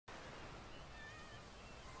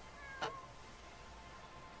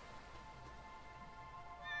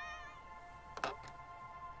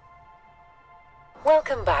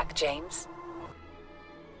Welcome back, James.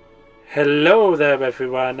 Hello there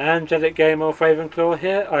everyone, Angelic Gamer of Ravenclaw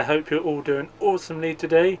here. I hope you're all doing awesomely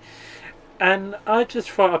today. And I just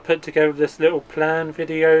thought I'd put together this little plan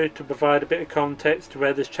video to provide a bit of context to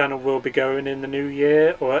where this channel will be going in the new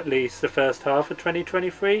year, or at least the first half of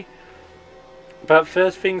 2023. But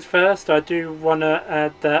first things first, I do want to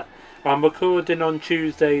add that I'm recording on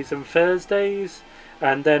Tuesdays and Thursdays,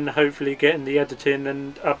 and then hopefully getting the editing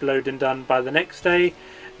and uploading done by the next day,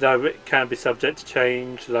 though it can be subject to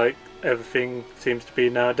change like everything seems to be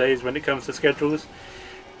nowadays when it comes to schedules.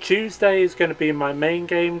 Tuesday is going to be my main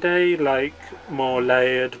game day, like more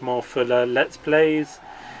layered, more fuller let's plays,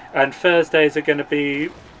 and Thursdays are going to be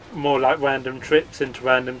more like random trips into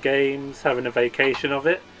random games, having a vacation of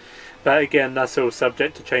it, but again that's all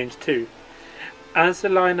subject to change too. As the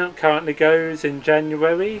lineup currently goes, in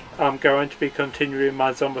January I'm going to be continuing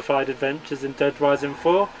my zombified adventures in Dead Rising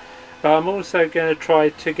 4, but I'm also going to try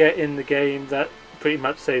to get in the game that pretty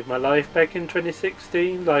much saved my life back in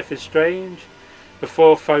 2016, Life is Strange,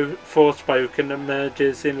 before Forspoken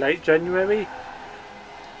emerges in late January.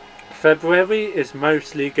 February is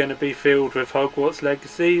mostly going to be filled with Hogwarts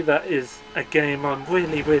Legacy. That is a game I'm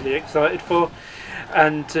really excited for,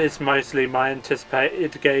 and it's mostly my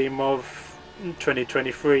anticipated game of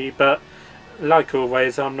 2023, but like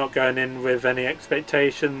always I'm not going in with any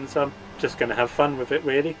expectations. I'm just going to have fun with it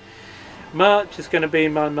really. March is going to be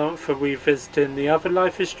my month for revisiting the other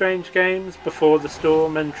Life is Strange games, Before the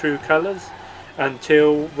Storm and True Colours,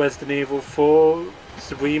 until Resident Evil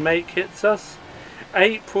 4's remake hits us.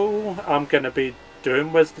 April I'm going to be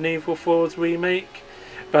doing Resident Evil 4's remake,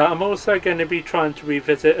 but I'm also going to be trying to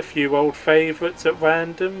revisit a few old favourites at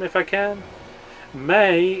random if I can.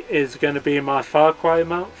 May is going to be my Far Cry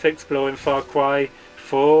month, exploring Far Cry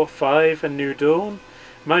 4, 5 and New Dawn,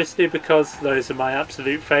 mostly because those are my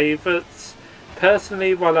absolute favourites.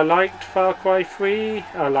 Personally, while I liked Far Cry 3,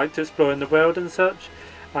 I liked exploring the world and such,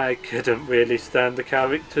 I couldn't really stand the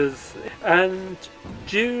characters. And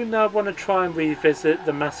June I want to try and revisit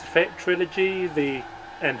the Mass Effect trilogy, the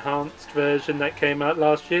enhanced version that came out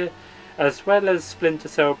last year, as well as Splinter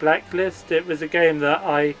Cell Blacklist. It was a game that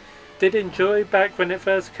I did enjoy back when it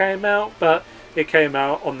first came out, but it came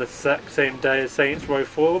out on the exact same day as Saints Row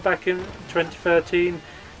 4 back in 2013,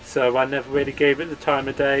 so I never really gave it the time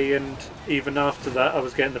of day, and even after that I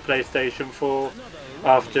was getting the PlayStation 4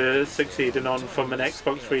 after succeeding on from an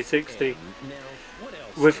Xbox 360.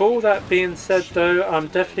 With all that being said though, I'm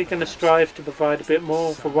definitely going to strive to provide a bit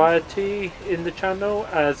more variety in the channel,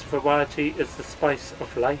 as variety is the spice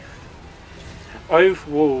of life.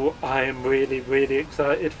 Overall, I am really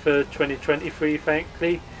excited for 2023,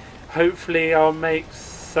 thankfully. Hopefully I'll make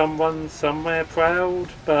someone somewhere proud,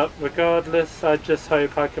 but regardless, I just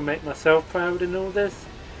hope I can make myself proud in all this.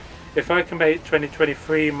 If I can make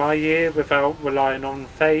 2023 my year without relying on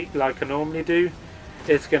fate like I normally do,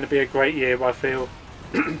 it's going to be a great year, I feel.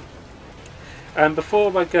 And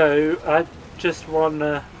before I go, I just want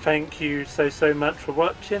to thank you so much for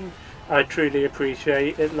watching. I truly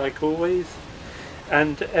appreciate it, like always.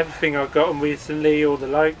 And everything I've gotten recently, all the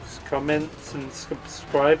likes, comments and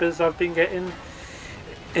subscribers I've been getting,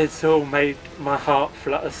 it's all made my heart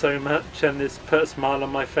flutter so much, and it's put a smile on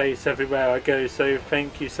my face everywhere I go, so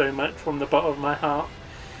thank you so much from the bottom of my heart.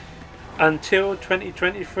 Until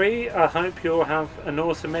 2023, I hope you'll have an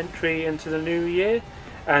awesome entry into the new year,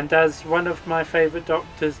 and as one of my favourite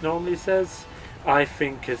doctors normally says, I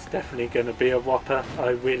think it's definitely going to be a whopper.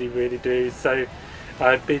 I really do. So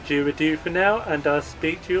I bid you adieu for now, and I'll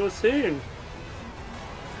speak to you all soon.